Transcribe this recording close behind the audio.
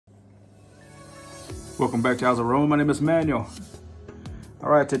Welcome back to House of Aroma. My name is Manuel. All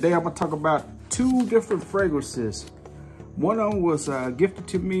right, today I'm gonna talk about two different fragrances. One of them was gifted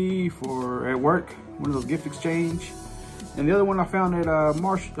to me at work, one of those gift exchange, and the other one I found at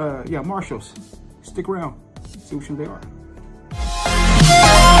Marshall's. Stick around, see which one they are.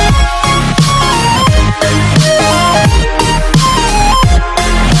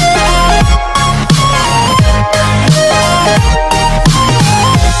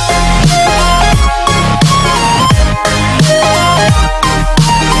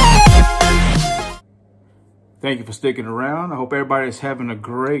 Thank you for sticking around. I hope everybody is having a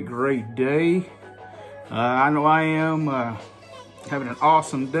great day. I know I am having an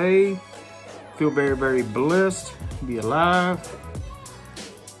awesome day. Feel very blessed to be alive.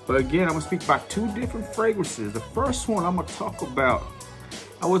 But again, I'm gonna speak about two different fragrances. The first one I'm gonna talk about,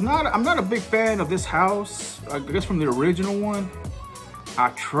 I'm not a big fan of this house, I guess from the original one. I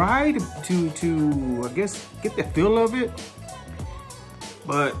tried to I guess get the feel of it,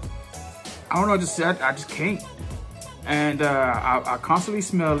 but I don't know, I just can't. And I constantly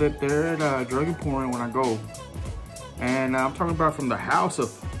smell it there at Drug Emporium when I go. And I'm talking about from the house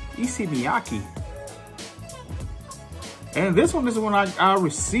of Issey Miyake. And this one is the one I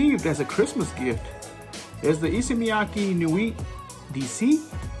received as a Christmas gift. It's the Issey Miyake Nuit DC.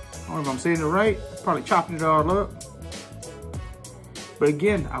 I don't know if I'm saying it right. Probably chopping it all up. But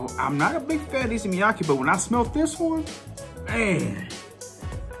again, I'm not a big fan of Issey Miyake, but when I smelled this one, man,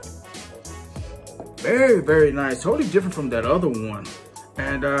 very nice. Totally different from that other one.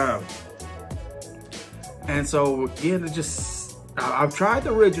 And so again, I've tried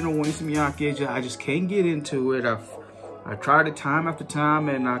the original one, Issey Miyake. I just can't get into it. I tried it time after time,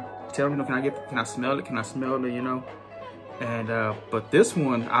 and I tell them, can I smell it? Can I smell it? You know. And but this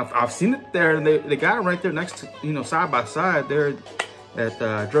one, I've seen it there, and they got it right there next to, side by side there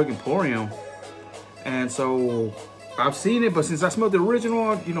at Drug Emporium. And so I've seen it, but since I smelled the original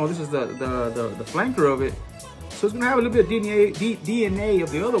one, this is the flanker of it. So it's gonna have a little bit of DNA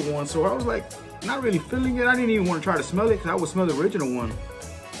of the other one. So I was like, not really feeling it. I didn't even want to try to smell it because I would smell the original one.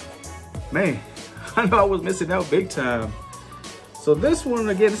 Man, I know I was missing out big time. So this one,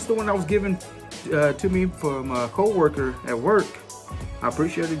 again, this is the one that was given to me from a co-worker at work. I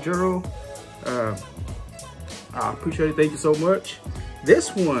appreciate it, Jero. I appreciate it, thank you so much.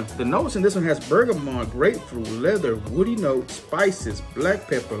 This one, the notes in this one has bergamot, grapefruit, leather, woody notes, spices, black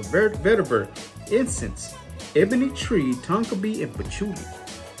pepper, vetiver, incense, ebony tree, tonka bean, and patchouli.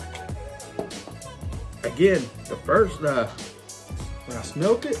 Again, the first, when I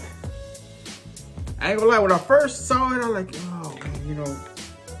smelled it, I ain't gonna lie, when I first saw it, I was like, oh man,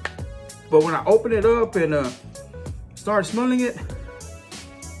 But when I opened it up and started smelling it,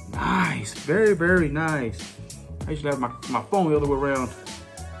 nice, very nice. I usually have my phone the other way around.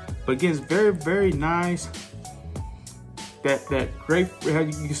 But again, it's very nice. That grape, you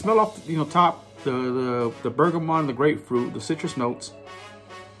can smell off top the bergamot and the grapefruit, the citrus notes.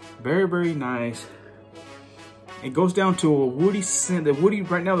 Very nice. It goes down to a woody scent.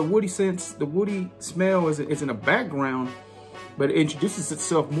 Right now the woody smell is in the background, but it introduces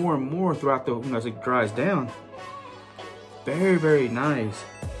itself more and more throughout as it dries down. Very nice.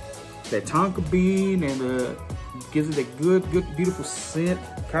 That tonka bean and gives it a good beautiful scent,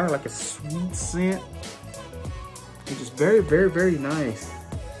 kind of like a sweet scent. It's just very nice.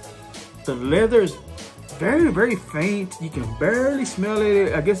 The leather is very faint. You can barely smell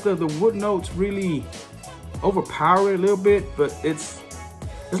it. I guess the wood notes really overpower it a little bit, but it's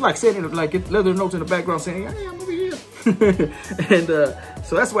like saying like it's leather notes in the background saying, hey, I'm over here. And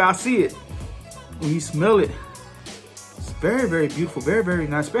so that's why I see it when you smell it. Very beautiful, very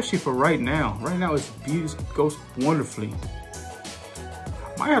nice, especially for right now. Right now, it's beautiful, it goes wonderfully.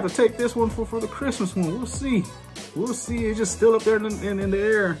 Might have to take this one for the Christmas one. We'll see. It's just still up there in the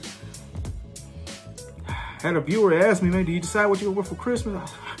air. Had a viewer ask me, man, do you decide what you're gonna wear for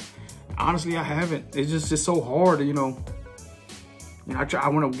Christmas? Honestly, I haven't. It's just so hard, I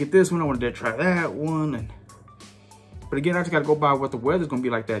want to get this one. I want to try that one, but again, I just got to go by what the weather's gonna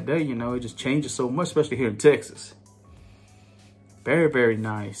be like that day. It just changes so much, especially here in Texas. Very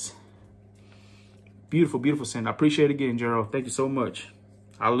nice. Beautiful scent. I appreciate it again, Gerald. Thank you so much.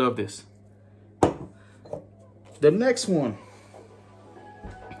 I love this. The next one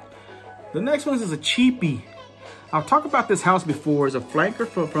is a cheapie. I've talked about this house before. It's a flanker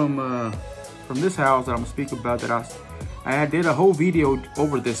from this house that I'm gonna speak about. That I did a whole video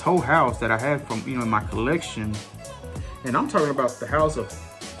over this whole house that I had from in my collection, and I'm talking about the house of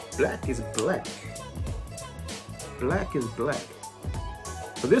Black is Black. Black is Black.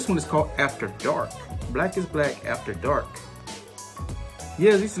 So this one is called After Dark. Black is Black After Dark.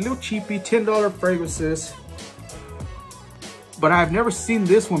 Yeah, these little cheapy $10 fragrances. But I've never seen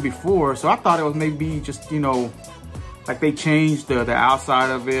this one before, so I thought it was maybe just, you know, like they changed the outside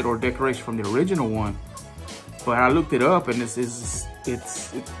of it or decoration from the original one. But I looked it up, and it's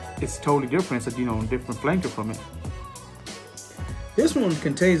totally different. It's a, you know, different flanker from it. This one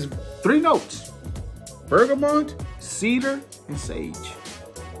contains 3 notes: bergamot, cedar, and sage.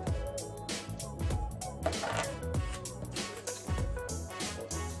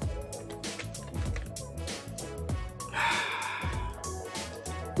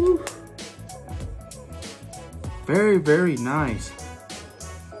 Very, very nice.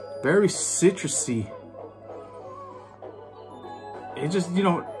 Very citrusy. It just, you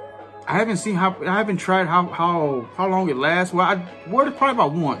know, I haven't tried how long it lasts. Well, I wore it probably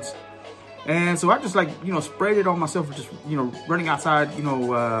about once. And so I just, like, you know, sprayed it on myself, just, you know, running outside, you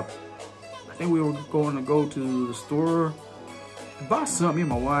know, I think we were going to go to the store to buy something, me and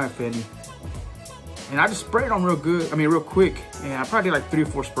my wife, and I just sprayed it on real quick. And I probably did like 3 or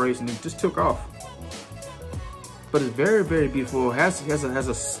 4 sprays, and it just took off. But it's very, very beautiful. It has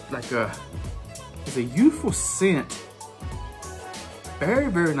a youthful scent. Very,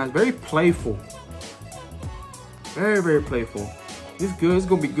 very nice. Very playful. Very, very playful. It's good. It's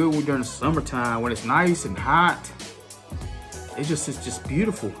gonna be good during the summertime when it's nice and hot. It's just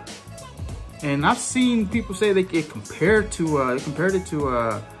beautiful. And I've seen people say they compared it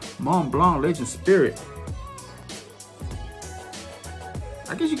to Mont Blanc Legend Spirit.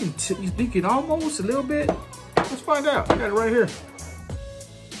 I guess you can almost a little bit. Let's find out. I got it right here.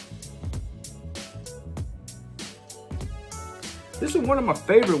 This is one of my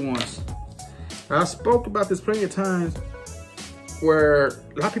favorite ones. I spoke about this plenty of times, where a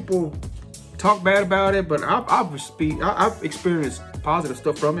lot of people talk bad about it, but I've experienced positive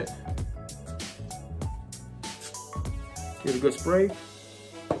stuff from it. Get a good spray.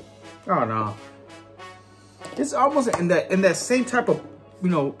 Oh no, it's almost in that same type of, you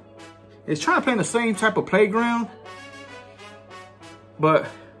know, it's trying to play in the same type of playground, but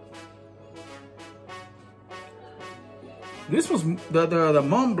this was the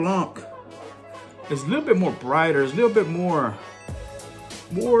Mont Blanc is a little bit more brighter. It's a little bit more,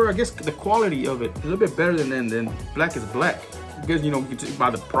 I guess the quality of it a little bit better than Black is Black, because, you know,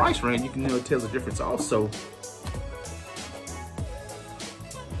 by the price range, you can, you know, tell the difference also.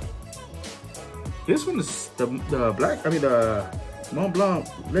 This one is the Mont Blanc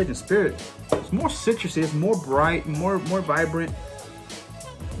Legend Spirit. It's more citrusy, it's more bright, more vibrant,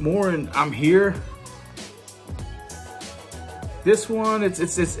 more in I'm here. This one, it's a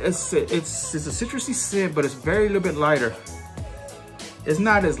citrusy scent, but it's very little bit lighter. It's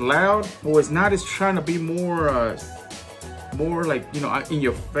not as loud, or it's not as trying to be more like, you know, in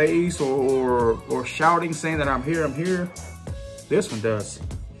your face or shouting, saying that I'm here, I'm here. This one does.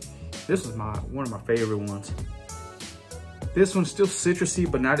 This is one of my favorite ones. This one's still citrusy,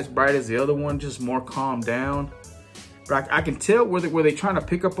 but not as bright as the other one, just more calmed down. But I can tell where they're trying to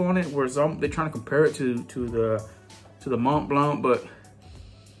pick up on it, where they're trying to compare it to the Mont Blanc, but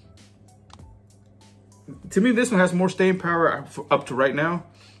to me, this one has more staying power up to right now.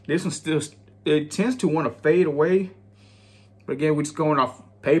 This one still, it tends to want to fade away. But again, we're just going off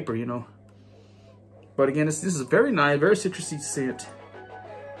paper, you know. But again, this is a very nice, very citrusy scent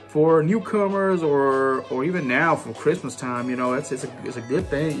for newcomers, or even now for Christmas time. You know, it's a good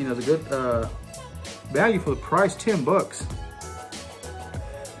thing. You know, it's a good value for the price, $10.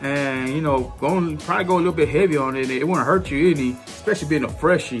 And, you know, probably go a little bit heavy on it. It won't hurt you any, especially being a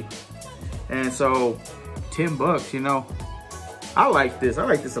freshie. And so, $10, you know. I like this. I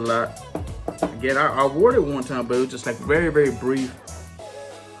like this a lot. Again, I wore it one time, but it was just like very, very brief.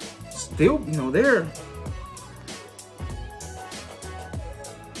 Still, you know, there.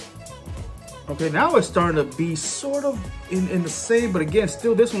 Okay, now it's starting to be sort of in the same, but again,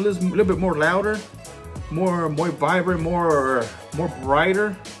 still this one is a little bit more louder, more vibrant, more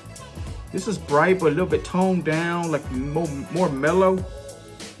brighter. This is bright, but a little bit toned down, like more mellow.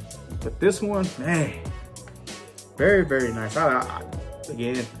 But this one, man, very, very nice.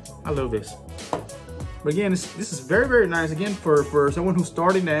 Again, I love this. But again, this is very, very nice. Again, for someone who's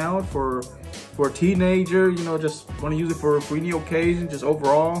starting out, for a teenager, you know, just want to use it for any occasion, just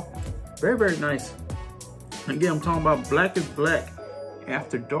overall. Very, very nice. Again, I'm talking about Black is Black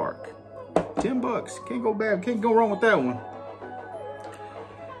After Dark. $10. Can't go bad. Can't go wrong with that one.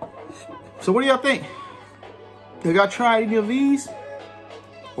 So what do y'all think? Have y'all tried any of these?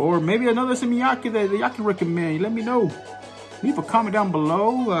 Or maybe another Miyake that y'all can recommend? Let me know. Leave a comment down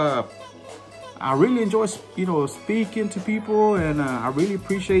below. I really enjoy, you know, speaking to people, and I really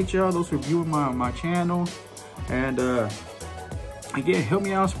appreciate y'all, those reviewing my channel. And again, help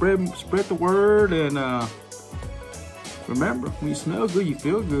me out, spread the word, and remember, when you smell good, you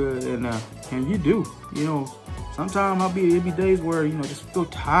feel good, and you do. You know, sometimes it'll be days where, you know, just feel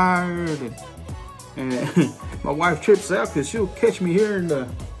tired, and my wife trips out because she'll catch me here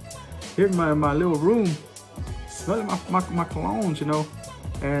in my little room smelling my colognes, you know,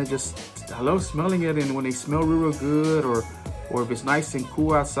 and just I love smelling it. And when they smell real good, or if it's nice and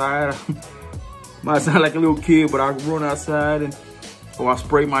cool outside, might sound like a little kid, but I run outside or I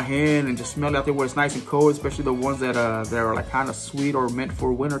spray my hand and just smell it out there where it's nice and cold, especially the ones that are like kind of sweet or meant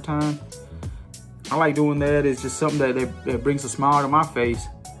for winter time. I like doing that. It's just something that brings a smile to my face.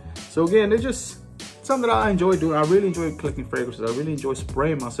 So again, it's just something that I enjoy doing. I really enjoy collecting fragrances. I really enjoy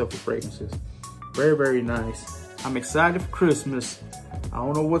spraying myself with fragrances. Very, very nice. I'm excited for Christmas. I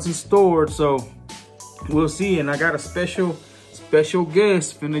don't know what's in store, so we'll see. And I got a special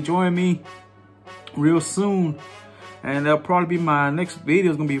guest finna join me real soon. And that'll probably be my next video.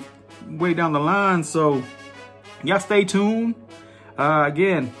 It's gonna be way down the line. So y'all stay tuned.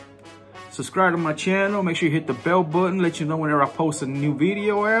 Again, subscribe to my channel. Make sure you hit the bell button. Let you know whenever I post a new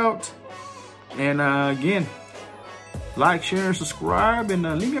video out. And again, like, share, and subscribe, and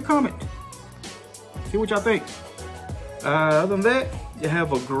leave me a comment. See what y'all think. Other than that, you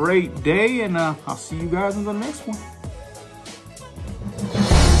have a great day, and I'll see you guys in the next one.